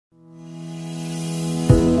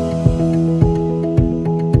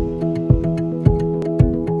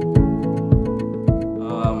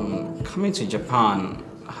Coming to Japan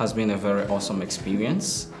has been a very awesome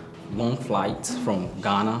experience. Long flight from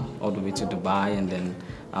Ghana all the way to Dubai and then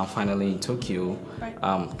finally in Tokyo.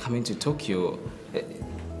 Coming to Tokyo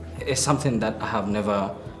is something that I have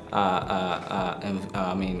never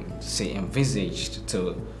envisaged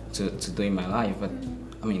to do in my life. But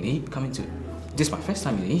I mean, this is my first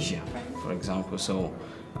time in Asia, for example. So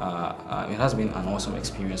it has been an awesome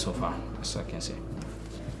experience so far, as I can say.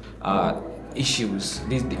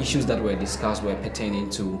 The issues that were discussed were pertaining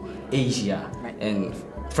to Asia, and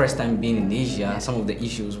first time being in Asia, some of the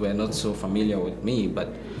issues were not so familiar with me, but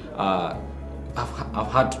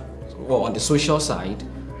I've had, well, on the social side,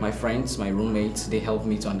 my friends, my roommates, they helped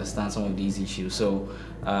me to understand some of these issues. So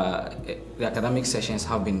the academic sessions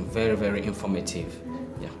have been very, very informative.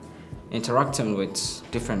 Yeah. Interacting with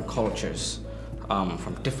different cultures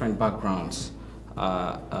from different backgrounds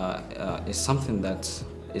is something that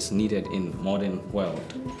is needed in modern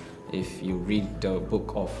world. If you read the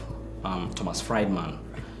book of Thomas Friedman,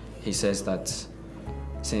 he says that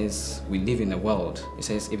since we live in a world, he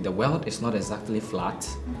says if the world is not exactly flat,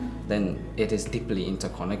 then it is deeply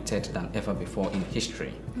interconnected than ever before in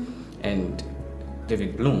history. And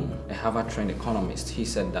David Bloom, a Harvard-trained economist, he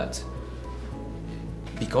said that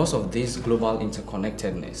because of this global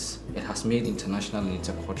interconnectedness, it has made international and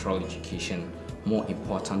intercultural education more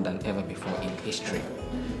important than ever before in history.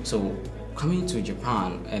 So coming to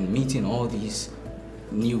Japan and meeting all these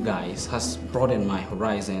new guys has broadened my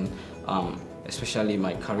horizon, especially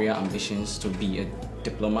my career ambitions to be a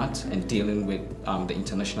diplomat and dealing with the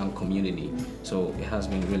international community. So it has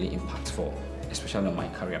been really impactful, especially on my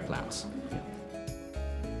career plans.